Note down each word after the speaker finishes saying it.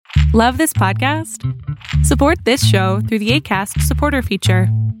Love this podcast? Support this show through the Acast supporter feature.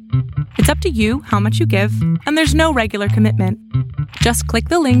 It's up to you how much you give, and there's no regular commitment. Just click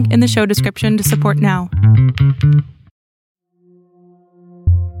the link in the show description to support now.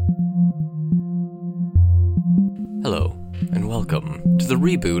 Hello, and welcome to the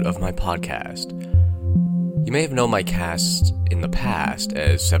reboot of my podcast. You may have known my cast in the past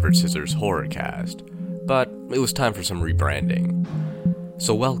as Severed Scissors Horrorcast, but it was time for some rebranding.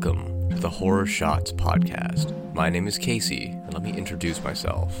 So welcome to the Horror Shots podcast. My name is Casey, and let me introduce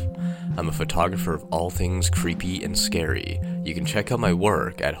myself. I'm a photographer of all things creepy and scary. You can check out my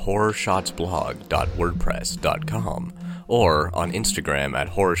work at horrorshotsblog.wordpress.com or on Instagram at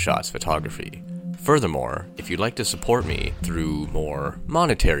horrorshotsphotography. Furthermore, if you'd like to support me through more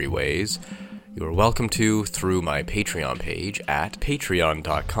monetary ways, you are welcome to through my Patreon page at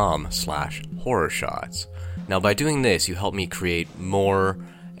patreon.com/horrorshots. Now, by doing this, you help me create more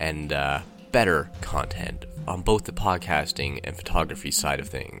and better content on both the podcasting and photography side of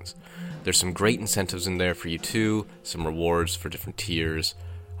things. There's some great incentives in there for you too, some rewards for different tiers.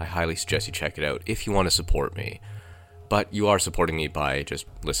 I highly suggest you check it out if you want to support me. But you are supporting me by just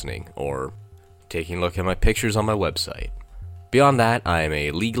listening or taking a look at my pictures on my website. Beyond that, I am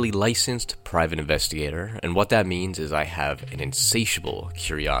a legally licensed private investigator, and what that means is I have an insatiable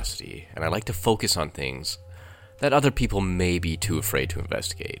curiosity, and I like to focus on things that other people may be too afraid to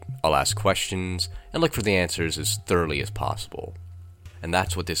investigate. I'll ask questions and look for the answers as thoroughly as possible. And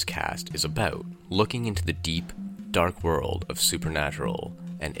that's what this cast is about, looking into the deep, dark world of supernatural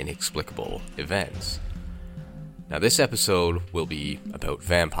and inexplicable events. Now, this episode will be about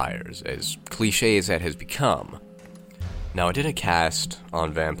vampires, as cliché as that has become. Now, I did a cast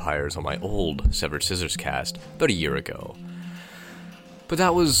on vampires on my old Severed Scissors cast about a year ago, but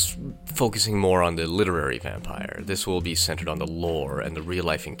that was focusing more on the literary vampire. This will be centered on the lore and the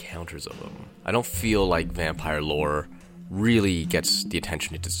real-life encounters of them. I don't feel like vampire lore really gets the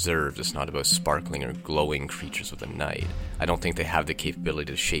attention it deserves. It's not about sparkling or glowing creatures of the night. I don't think they have the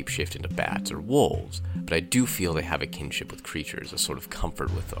capability to shapeshift into bats or wolves, but I do feel they have a kinship with creatures, a sort of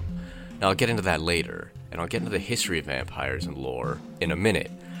comfort with them. Now, I'll get into that later, and I'll get into the history of vampires and lore in a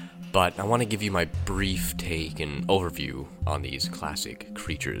minute, but I want to give you my brief take and overview on these classic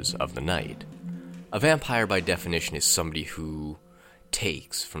creatures of the night. A vampire, by definition, is somebody who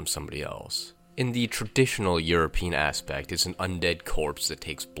takes from somebody else. In the traditional European aspect, it's an undead corpse that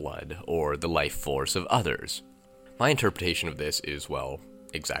takes blood, or the life force of others. My interpretation of this is, well,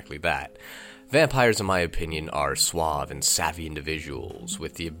 exactly that. Vampires, in my opinion, are suave and savvy individuals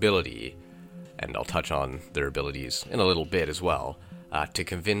with the ability, and I'll touch on their abilities in a little bit as well, to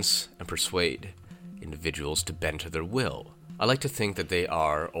convince and persuade individuals to bend to their will. I like to think that they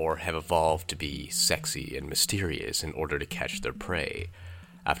are, or have evolved to be, sexy and mysterious in order to catch their prey.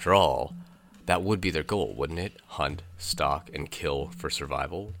 After all, that would be their goal, wouldn't it? Hunt, stalk, and kill for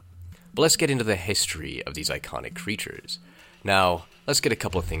survival. But let's get into the history of these iconic creatures. Now, let's get a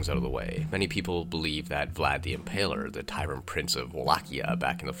couple of things out of the way. Many people believe that Vlad the Impaler, the tyrant prince of Wallachia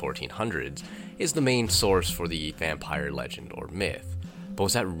back in the 1400s, is the main source for the vampire legend or myth. But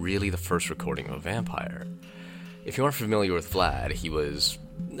was that really the first recording of a vampire? If you aren't familiar with Vlad, he was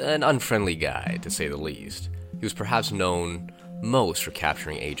an unfriendly guy, to say the least. He was perhaps known most for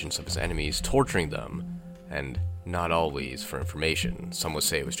capturing agents of his enemies, torturing them, and not always for information. Some would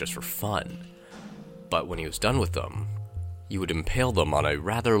say it was just for fun. But when he was done with them, he would impale them on a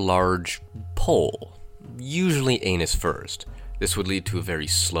rather large pole, usually anus first. This would lead to a very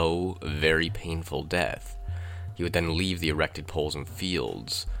slow, very painful death. He would then leave the erected poles in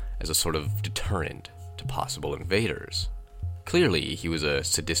fields as a sort of deterrent to possible invaders. Clearly, he was a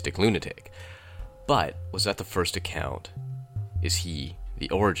sadistic lunatic. But was that the first account? Is he the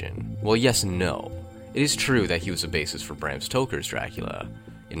origin? Well, yes and no. It is true that he was the basis for Bram Stoker's Dracula,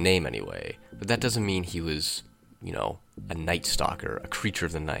 in name anyway, but that doesn't mean he was, a night stalker, a creature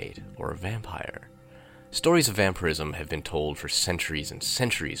of the night, or a vampire. Stories of vampirism have been told for centuries and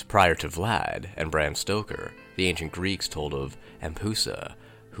centuries prior to Vlad and Bram Stoker. The ancient Greeks told of Ampusa,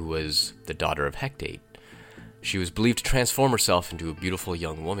 who was the daughter of Hecate. She was believed to transform herself into a beautiful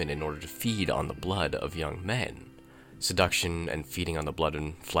young woman in order to feed on the blood of young men. Seduction and feeding on the blood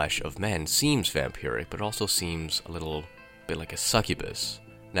and flesh of men seems vampiric, but also seems a little bit like a succubus.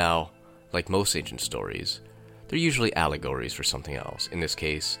 Now, like most ancient stories, they're usually allegories for something else. In this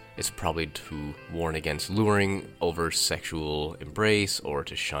case, it's probably to warn against luring over sexual embrace or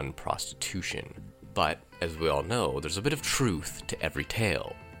to shun prostitution. But, as we all know, there's a bit of truth to every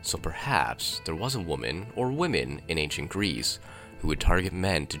tale. So perhaps there was a woman or women in ancient Greece who would target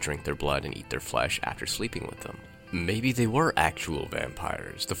men to drink their blood and eat their flesh after sleeping with them. Maybe they were actual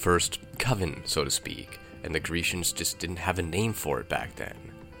vampires, the first coven, so to speak, and the Grecians just didn't have a name for it back then.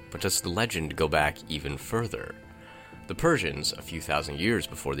 But does the legend go back even further? The Persians, a few thousand years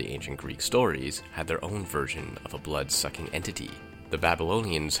before the ancient Greek stories, had their own version of a blood-sucking entity. The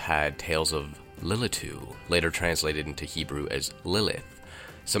Babylonians had tales of Lilitu, later translated into Hebrew as Lilith.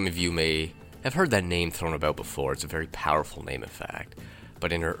 Some of you may have heard that name thrown about before. It's a very powerful name, in fact.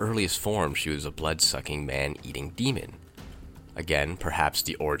 But in her earliest form, she was a blood-sucking, man-eating demon. Again, perhaps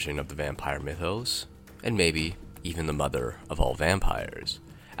the origin of the vampire mythos, and maybe even the mother of all vampires.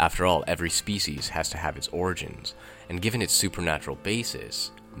 After all, every species has to have its origins, and given its supernatural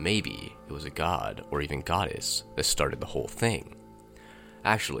basis, maybe it was a god or even goddess that started the whole thing.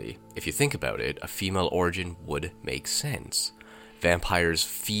 Actually, if you think about it, a female origin would make sense. Vampires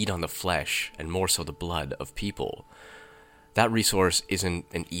feed on the flesh, and more so the blood, of people. That resource isn't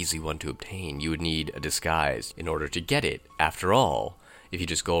an easy one to obtain. You would need a disguise in order to get it. After all, if you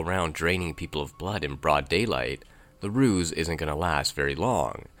just go around draining people of blood in broad daylight, the ruse isn't going to last very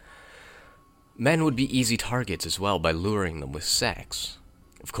long. Men would be easy targets as well by luring them with sex.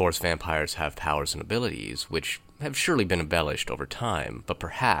 Of course, vampires have powers and abilities, which have surely been embellished over time, but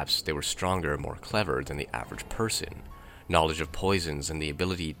perhaps they were stronger and more clever than the average person. Knowledge of poisons and the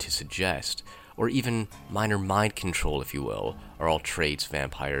ability to suggest, or even minor mind control, if you will, are all traits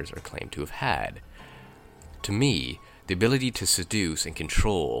vampires are claimed to have had. To me, the ability to seduce and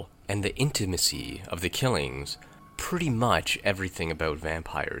control, and the intimacy of the killings, pretty much everything about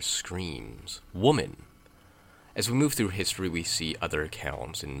vampires screams woman. As we move through history, we see other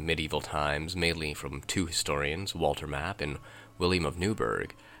accounts in medieval times, mainly from two historians, Walter Map and William of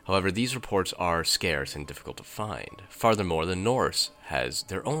Newburgh. However, these reports are scarce and difficult to find. Furthermore, the Norse has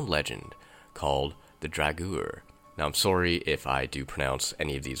their own legend called the Draugr. Now, I'm sorry if I do pronounce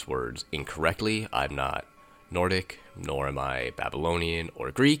any of these words incorrectly. I'm not Nordic, nor am I Babylonian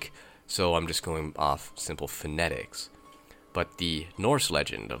or Greek, so I'm just going off simple phonetics. But the Norse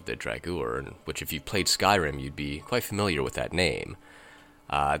legend of the Draugr, which if you played Skyrim, you'd be quite familiar with that name,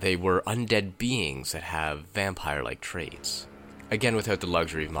 they were undead beings that have vampire-like traits. Again, without the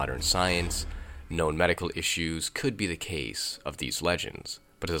luxury of modern science, known medical issues could be the case of these legends.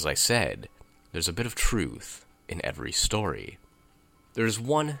 But as I said, there's a bit of truth in every story. There's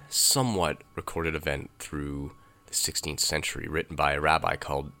one somewhat recorded event through the 16th century written by a rabbi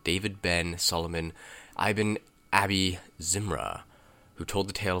called David ben Solomon Ibn Abi Zimra, who told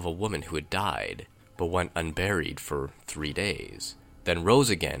the tale of a woman who had died, but went unburied for 3 days, then rose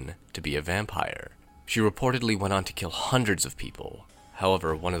again to be a vampire. She reportedly went on to kill hundreds of people.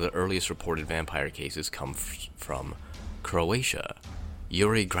 However, one of the earliest reported vampire cases comes from Croatia.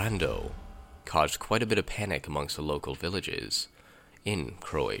 Yuri Grando caused quite a bit of panic amongst the local villages in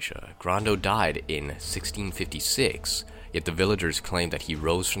Croatia. Grando died in 1656, yet the villagers claimed that he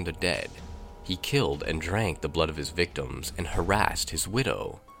rose from the dead. He killed and drank the blood of his victims and harassed his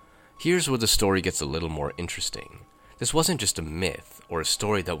widow. Here's where the story gets a little more interesting. This wasn't just a myth or a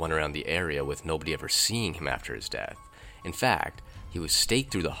story that went around the area with nobody ever seeing him after his death. In fact, he was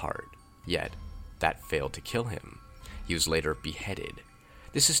staked through the heart, yet that failed to kill him. He was later beheaded.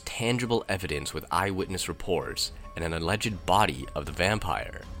 This is tangible evidence with eyewitness reports and an alleged body of the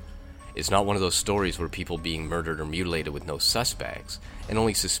vampire. It's not one of those stories where people being murdered or mutilated with no suspects, and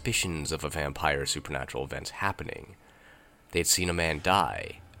only suspicions of a vampire supernatural events happening. They had seen a man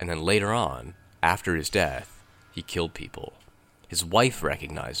die, and then later on, after his death, he killed people. His wife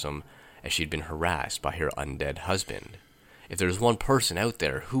recognized him as she'd been harassed by her undead husband. If there's one person out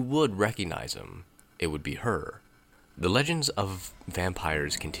there who would recognize him, it would be her. The legends of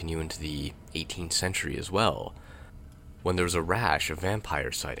vampires continue into the 18th century as well, when there was a rash of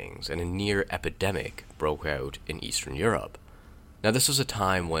vampire sightings and a near epidemic broke out in Eastern Europe. Now, this was a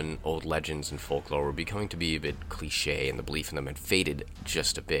time when old legends and folklore were becoming to be a bit cliche, and the belief in them had faded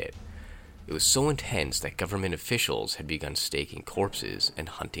just a bit. It was so intense that government officials had begun staking corpses and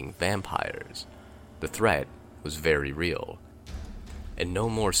hunting vampires. The threat was very real, and no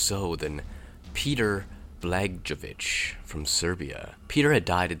more so than Peter Blagojevich from Serbia. Peter had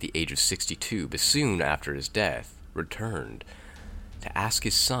died at the age of 62, but soon after his death, returned to ask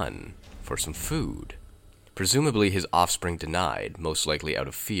his son for some food. Presumably his offspring denied, most likely out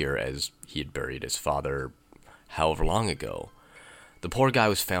of fear, as he had buried his father however long ago. The poor guy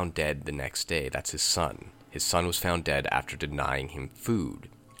was found dead the next day. That's his son. His son was found dead after denying him food.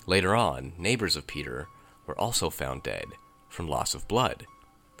 Later on, neighbors of Peter were also found dead from loss of blood.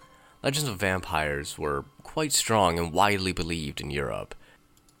 Legends of vampires were quite strong and widely believed in Europe,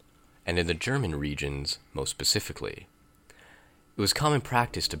 and in the German regions most specifically. It It was common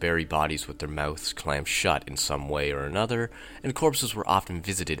practice to bury bodies with their mouths clamped shut in some way or another, and corpses were often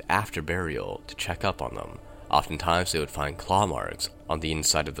visited after burial to check up on them. Oftentimes they would find claw marks on the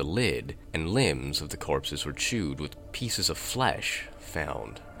inside of the lid, and limbs of the corpses were chewed with pieces of flesh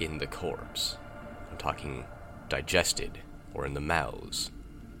found in the corpse. I'm talking digested, or in the mouths.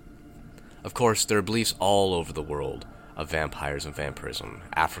 Of course, there are beliefs all over the world of vampires and vampirism.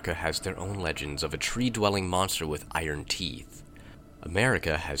 Africa has their own legends of a tree-dwelling monster with iron teeth.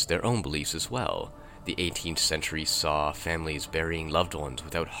 America has their own beliefs as well. The 18th century saw families burying loved ones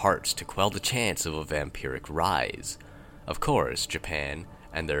without hearts to quell the chance of a vampiric rise. Of course, Japan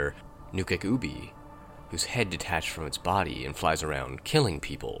and their Nukegubi, whose head detached from its body and flies around killing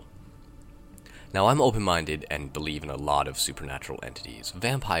people. Now, I'm open-minded and believe in a lot of supernatural entities,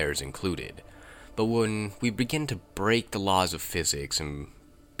 vampires included. But when we begin to break the laws of physics and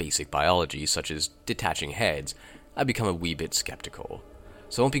basic biology, such as detaching heads, I become a wee bit skeptical.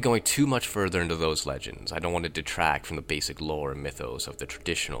 So I won't be going too much further into those legends. I don't want to detract from the basic lore and mythos of the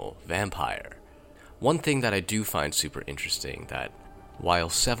traditional vampire. One thing that I do find super interesting, that while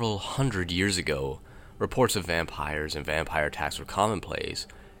several hundred years ago, reports of vampires and vampire attacks were commonplace,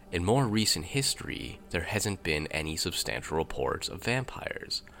 in more recent history, there hasn't been any substantial reports of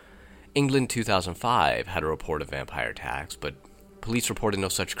vampires. England 2005 had a report of vampire attacks, but police reported no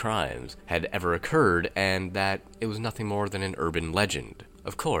such crimes had ever occurred, and that it was nothing more than an urban legend.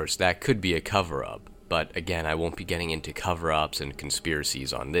 Of course, that could be a cover-up, but again, I won't be getting into cover-ups and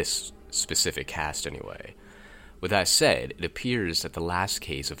conspiracies on this specific cast anyway. With that said, it appears that the last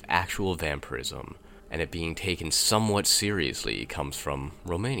case of actual vampirism, and it being taken somewhat seriously, comes from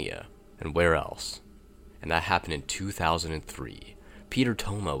Romania. And where else? And that happened in 2003. Peter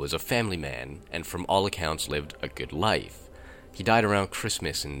Toma was a family man, and from all accounts lived a good life. He died around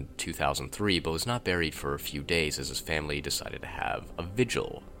Christmas in 2003, but was not buried for a few days as his family decided to have a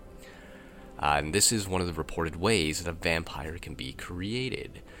vigil. And this is one of the reported ways that a vampire can be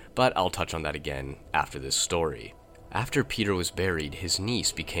created, but I'll touch on that again after this story. After Peter was buried, his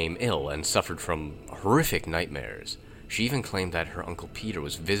niece became ill and suffered from horrific nightmares. She even claimed that her Uncle Peter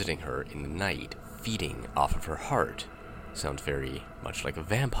was visiting her in the night, feeding off of her heart. Sounds very much like a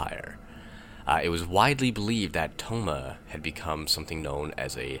vampire. It was widely believed that Toma had become something known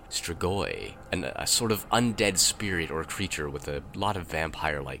as a strigoi, a sort of undead spirit or creature with a lot of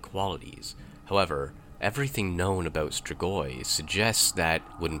vampire-like qualities. However, everything known about strigoi suggests that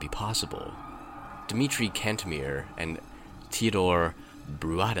wouldn't be possible. Dmitry Kantemir and Theodore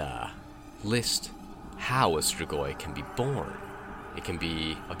Bruada list how a strigoi can be born. It can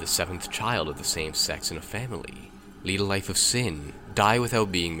be of the seventh child of the same sex in a family, lead a life of sin, die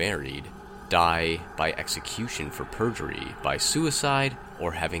without being married, die by execution for perjury, by suicide,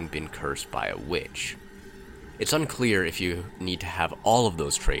 or having been cursed by a witch. It's unclear if you need to have all of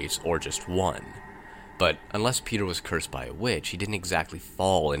those traits or just one. But unless Peter was cursed by a witch, he didn't exactly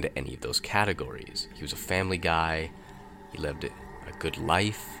fall into any of those categories. He was a family guy, he lived a good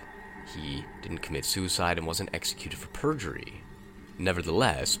life, he didn't commit suicide and wasn't executed for perjury.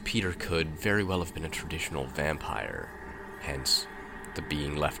 Nevertheless, Peter could very well have been a traditional vampire, hence the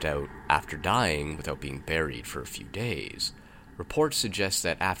being left out after dying without being buried for a few days. Reports suggest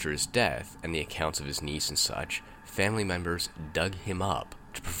that after his death, and the accounts of his niece and such, family members dug him up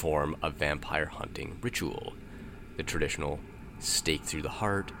to perform a vampire hunting ritual. The traditional stake through the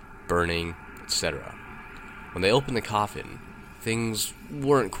heart, burning, etc. When they opened the coffin, things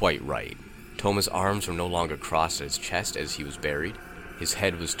weren't quite right. Toma's arms were no longer crossed at his chest as he was buried. His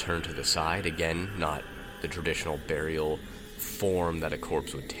head was turned to the side, again, not the traditional burial form that a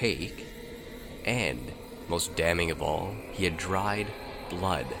corpse would take. And, most damning of all, he had dried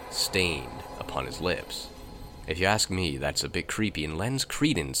blood stained upon his lips. If you ask me, that's a bit creepy and lends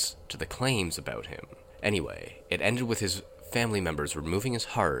credence to the claims about him. Anyway, it ended with his family members removing his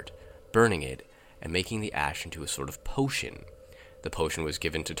heart, burning it, and making the ash into a sort of potion. The potion was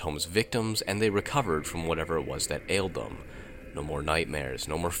given to Toma's victims, and they recovered from whatever it was that ailed them. No more nightmares,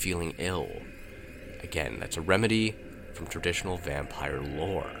 no more feeling ill. Again, that's a remedy from traditional vampire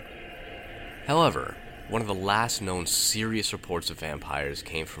lore. However, one of the last known serious reports of vampires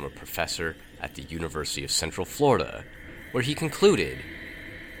came from a professor at the University of Central Florida, where he concluded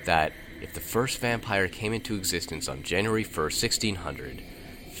that if the first vampire came into existence on January 1st, 1600,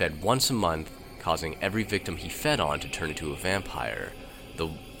 fed once a month, causing every victim he fed on to turn into a vampire, the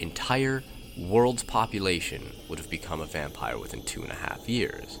entire world's population would have become a vampire within 2.5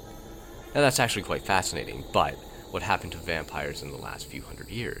 years. Now that's actually quite fascinating, but what happened to vampires in the last few hundred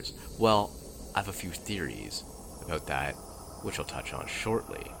years? Well, I have a few theories about that, which I'll touch on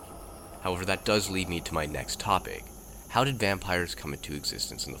shortly. However, that does lead me to my next topic. how did vampires come into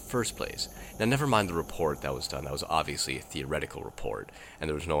existence in the first place? Now, never mind the report that was done. That was obviously a theoretical report, and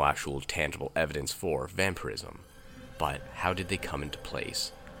there was no actual tangible evidence for vampirism. But how did they come into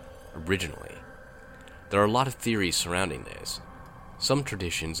place originally? There are a lot of theories surrounding this. Some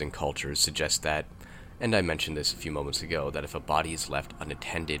traditions and cultures suggest that, and I mentioned this a few moments ago, that if a body is left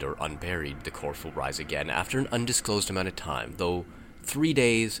unattended or unburied, the corpse will rise again after an undisclosed amount of time, though 3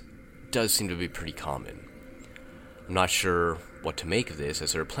 days does seem to be pretty common. I'm not sure what to make of this,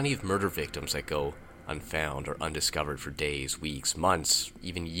 as there are plenty of murder victims that go unfound or undiscovered for days, weeks, months,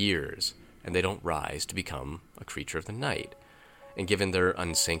 even years, and they don't rise to become a creature of the night. And given their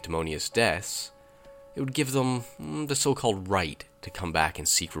unsanctimonious deaths, it would give them the so-called right to come back and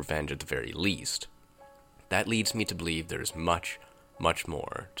seek revenge at the very least. That leads me to believe there is much, much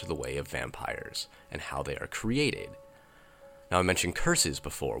more to the way of vampires and how they are created. Now, I mentioned curses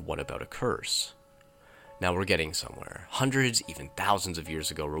before. What about a curse? Now we're getting somewhere. Hundreds, even thousands of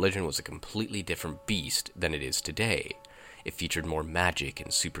years ago, religion was a completely different beast than it is today. It featured more magic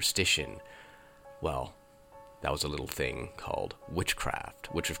and superstition. Well, that was a little thing called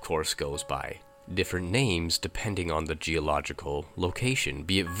witchcraft, which of course goes by different names depending on the geological location,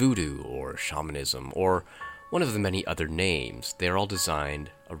 be it voodoo or shamanism or one of the many other names. They're all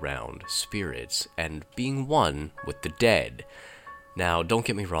designed around spirits and being one with the dead. Now, don't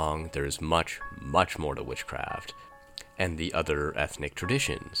get me wrong, there is much, much more to witchcraft and the other ethnic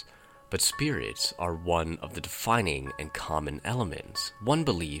traditions, but spirits are one of the defining and common elements. One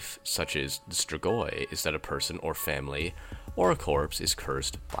belief, such as the Strigoi, is that a person or family or a corpse is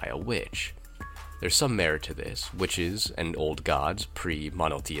cursed by a witch. There's some merit to this. Witches and old gods,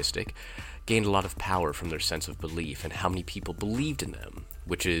 pre-monotheistic, gained a lot of power from their sense of belief and how many people believed in them.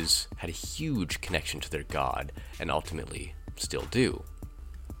 Witches had a huge connection to their god, and ultimately still do.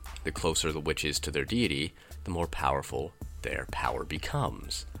 The closer the witch is to their deity, the more powerful their power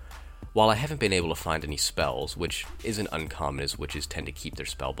becomes. While I haven't been able to find any spells, which isn't uncommon as witches tend to keep their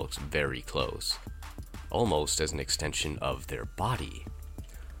spellbooks very close, almost as an extension of their body.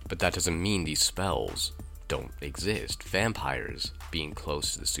 But that doesn't mean these spells don't exist. Vampires, being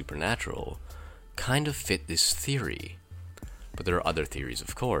close to the supernatural, kind of fit this theory. But there are other theories,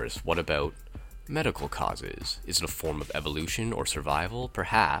 of course. What about medical causes? Is it a form of evolution or survival?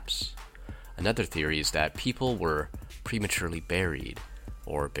 Perhaps. Another theory is that people were prematurely buried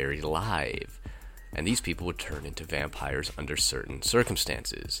or buried alive, and these people would turn into vampires under certain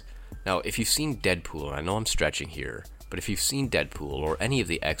circumstances. Now, if you've seen Deadpool, and I know I'm stretching here, but if you've seen Deadpool or any of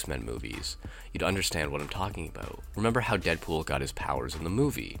the X-Men movies, you'd understand what I'm talking about. Remember how Deadpool got his powers in the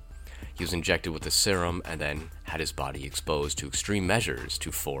movie? He was injected with a serum and then had his body exposed to extreme measures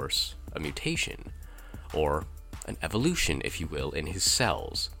to force a mutation, or an evolution, if you will, in his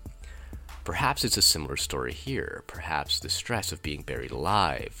cells. Perhaps it's a similar story here. Perhaps the stress of being buried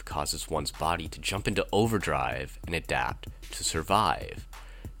alive causes one's body to jump into overdrive and adapt to survive.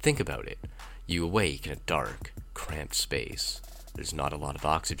 Think about it. You awake in a dark, cramped space. There's not a lot of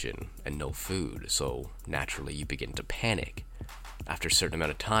oxygen and no food, so naturally you begin to panic. After a certain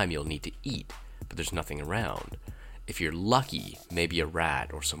amount of time, you'll need to eat, but there's nothing around. If you're lucky, maybe a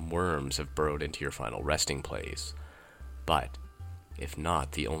rat or some worms have burrowed into your final resting place. But if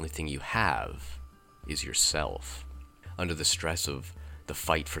not, the only thing you have is yourself. Under the stress of the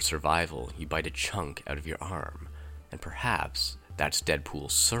fight for survival, you bite a chunk out of your arm, and perhaps that's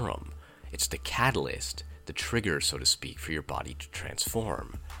Deadpool's serum. It's the catalyst, the trigger, so to speak, for your body to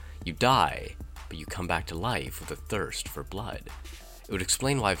transform. You die, but you come back to life with a thirst for blood. It would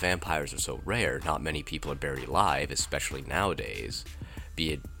explain why vampires are so rare. Not many people are buried alive, especially nowadays,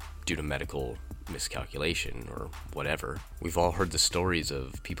 be it due to medical miscalculation or whatever. We've all heard the stories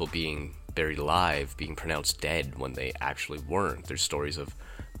of people being buried alive, being pronounced dead when they actually weren't. There's stories of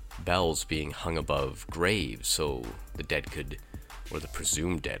bells being hung above graves so the dead could, or the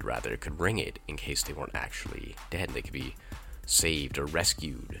presumed dead rather, could ring it in case they weren't actually dead. They could be saved or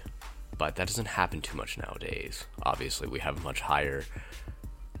rescued. But that doesn't happen too much nowadays. Obviously, we have much higher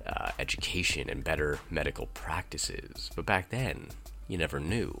education and better medical practices. But back then, you never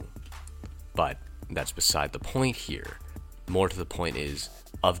knew. But that's beside the point here. More to the point is,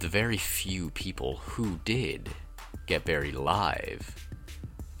 of the very few people who did get buried alive,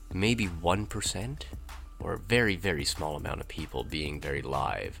 maybe 1%, or a very, very small amount of people being buried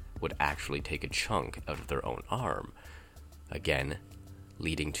alive would actually take a chunk out of their own arm. Again,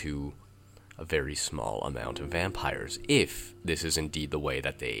 leading to a very small amount of vampires, if this is indeed the way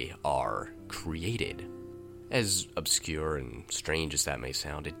that they are created. As obscure and strange as that may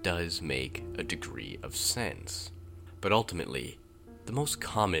sound, it does make a degree of sense. But ultimately, The most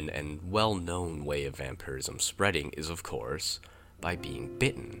common and well-known way of vampirism spreading is, of course, by being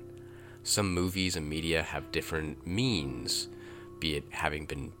bitten. Some movies and media have different means, be it having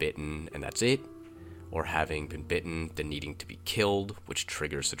been bitten and that's it, or having been bitten then needing to be killed, which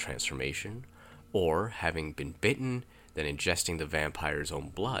triggers the transformation, or having been bitten then ingesting the vampire's own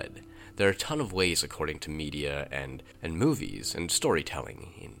blood. There are a ton of ways according to media and movies and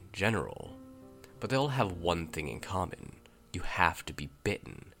storytelling in general, but they all have one thing in common. You have to be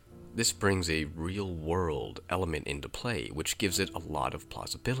bitten. This brings a real-world element into play, which gives it a lot of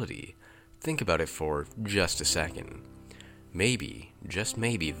plausibility. Think about it for just a second. Maybe, just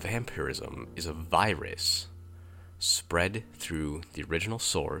maybe, vampirism is a virus spread through the original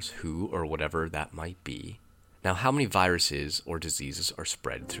source, who or whatever that might be. Now, how many viruses or diseases are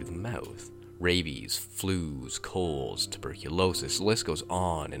spread through the mouth? Rabies, flus, colds, tuberculosis, the list goes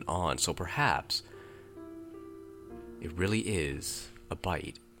on and on. So perhaps it really is a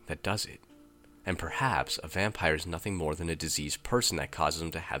bite that does it. And perhaps a vampire is nothing more than a diseased person that causes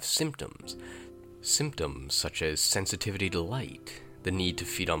them to have symptoms. Symptoms such as sensitivity to light, the need to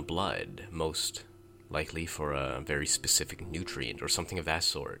feed on blood, most likely for a very specific nutrient or something of that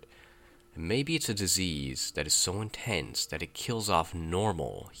sort. And maybe it's a disease that is so intense that it kills off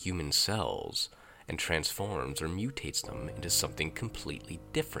normal human cells and transforms or mutates them into something completely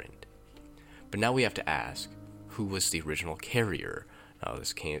different. But now we have to ask, who was the original carrier? Now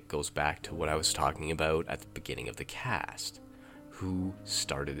this goes back to what I was talking about at the beginning of the cast. Who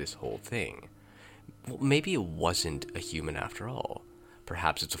started this whole thing? Well, maybe it wasn't a human after all.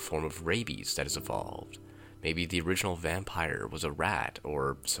 Perhaps it's a form of rabies that has evolved. Maybe the original vampire was a rat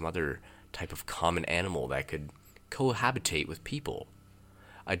or some other type of common animal that could cohabitate with people.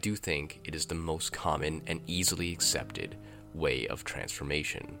 I do think it is the most common and easily accepted way of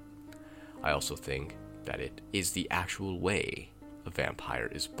transformation. I also think that it is the actual way a vampire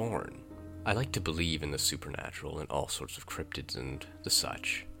is born. I like to believe in the supernatural and all sorts of cryptids and the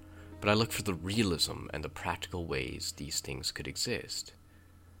such, but I look for the realism and the practical ways these things could exist.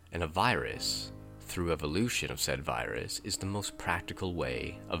 And a virus, through evolution of said virus, is the most practical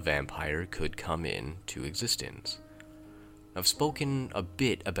way a vampire could come into existence. I've spoken a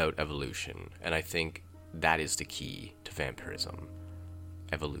bit about evolution, and I think that is the key to vampirism.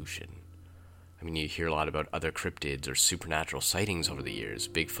 Evolution. I mean, you hear a lot about other cryptids or supernatural sightings over the years.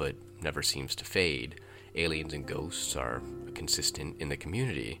 Bigfoot never seems to fade. Aliens and ghosts are consistent in the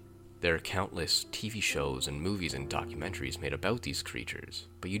community. There are countless TV shows and movies and documentaries made about these creatures,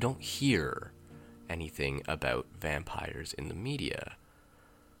 but you don't hear anything about vampires in the media.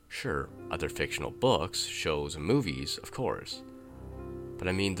 Sure, other fictional books, shows, and movies, of course. But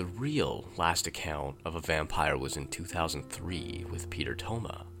I mean, the real last account of a vampire was in 2003 with Peter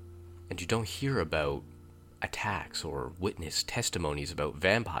Toma. And you don't hear about attacks or witness testimonies about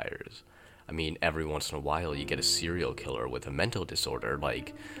vampires. I mean, every once in a while you get a serial killer with a mental disorder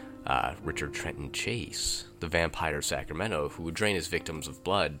like Richard Trenton Chase, the vampire of Sacramento, who would drain his victims of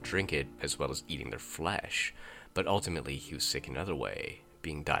blood, drink it, as well as eating their flesh. But ultimately he was sick another way,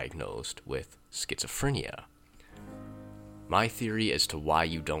 being diagnosed with schizophrenia. My theory as to why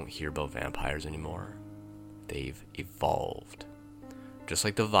you don't hear about vampires anymore: they've evolved. Just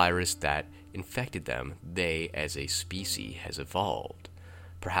like the virus that infected them, they as a species has evolved.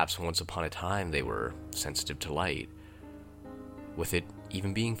 Perhaps once upon a time they were sensitive to light, with it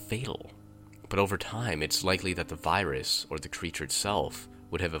even being fatal. But over time, it's likely that the virus or the creature itself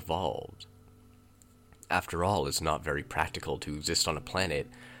would have evolved. After all, it's not very practical to exist on a planet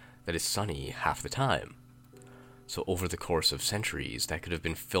that is sunny half the time. So over the course of centuries, that could have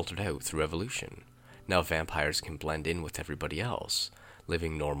been filtered out through evolution. Now vampires can blend in with everybody else,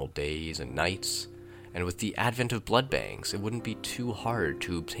 living normal days and nights. And with the advent of blood banks, it wouldn't be too hard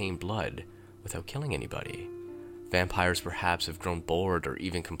to obtain blood without killing anybody. Vampires perhaps have grown bored or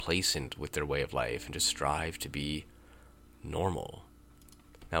even complacent with their way of life and just strive to be normal.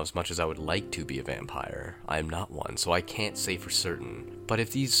 Now, as much as I would like to be a vampire, I am not one, so I can't say for certain. But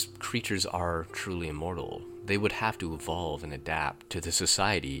if these creatures are truly immortal, they would have to evolve and adapt to the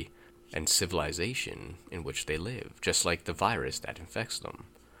society and civilization in which they live, just like the virus that infects them.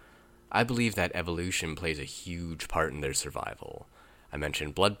 I believe that evolution plays a huge part in their survival. I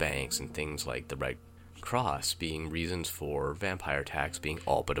mentioned blood banks and things like the Red Cross being reasons for vampire attacks being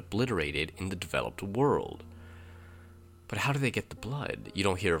all but obliterated in the developed world. But how do they get the blood? You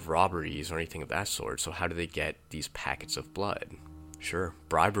don't hear of robberies or anything of that sort, so how do they get these packets of blood? Sure,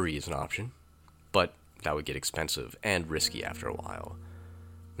 bribery is an option, but that would get expensive and risky after a while.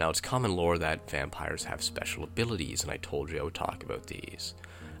 Now, it's common lore that vampires have special abilities, and I told you I would talk about these.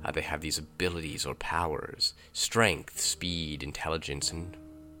 They have these abilities or powers: strength, speed, intelligence, and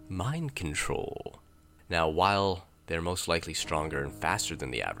mind control. Now, while they're most likely stronger and faster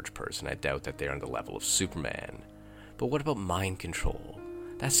than the average person, I doubt that they're on the level of Superman. But what about mind control?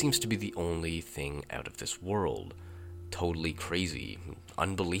 That seems to be the only thing out of this world. Totally crazy,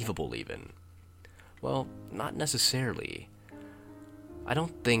 unbelievable even. Well, not necessarily. I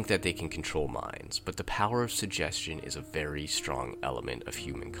don't think that they can control minds, but the power of suggestion is a very strong element of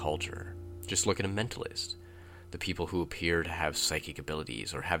human culture. Just look at a mentalist. The people who appear to have psychic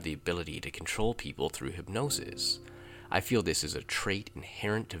abilities or have the ability to control people through hypnosis. I feel this is a trait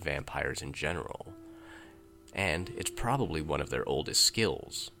inherent to vampires in general, and it's probably one of their oldest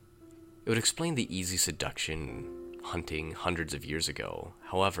skills. It would explain the easy seduction hunting hundreds of years ago.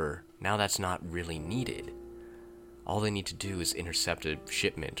 However, now that's not really needed. All they need to do is intercept a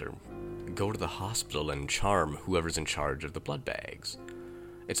shipment or go to the hospital and charm whoever's in charge of the blood bags.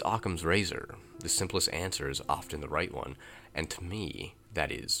 It's Occam's razor. The simplest answer is often the right one, and to me,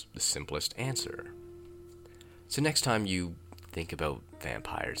 that is the simplest answer. So next time you think about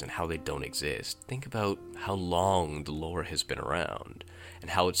vampires and how they don't exist, think about how long the lore has been around,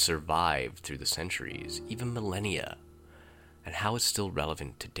 and how it's survived through the centuries, even millennia, and how it's still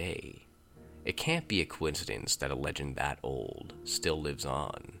relevant today. It can't be a coincidence that a legend that old still lives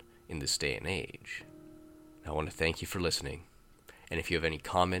on in this day and age. I want to thank you for listening, and if you have any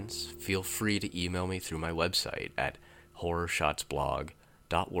comments, feel free to email me through my website at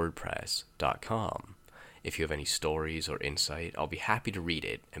horrorshotsblog.wordpress.com. If you have any stories or insight, I'll be happy to read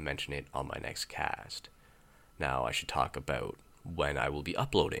it and mention it on my next cast. Now I should talk about when I will be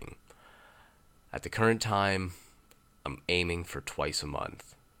uploading. At the current time, I'm aiming for twice a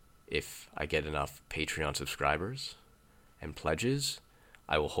month. If I get enough Patreon subscribers and pledges,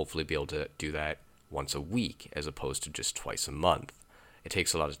 I will hopefully be able to do that once a week as opposed to just twice a month. It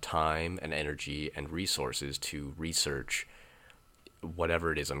takes a lot of time and energy and resources to research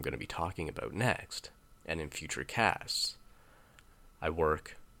whatever it is I'm going to be talking about next and in future casts. I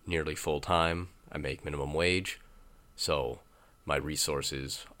work nearly full-time, I make minimum wage, so my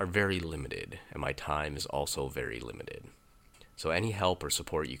resources are very limited and my time is also very limited. So any help or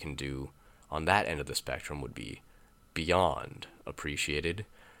support you can do on that end of the spectrum would be beyond appreciated,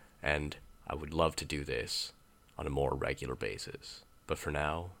 and I would love to do this on a more regular basis. But for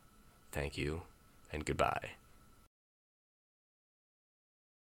now, thank you and goodbye.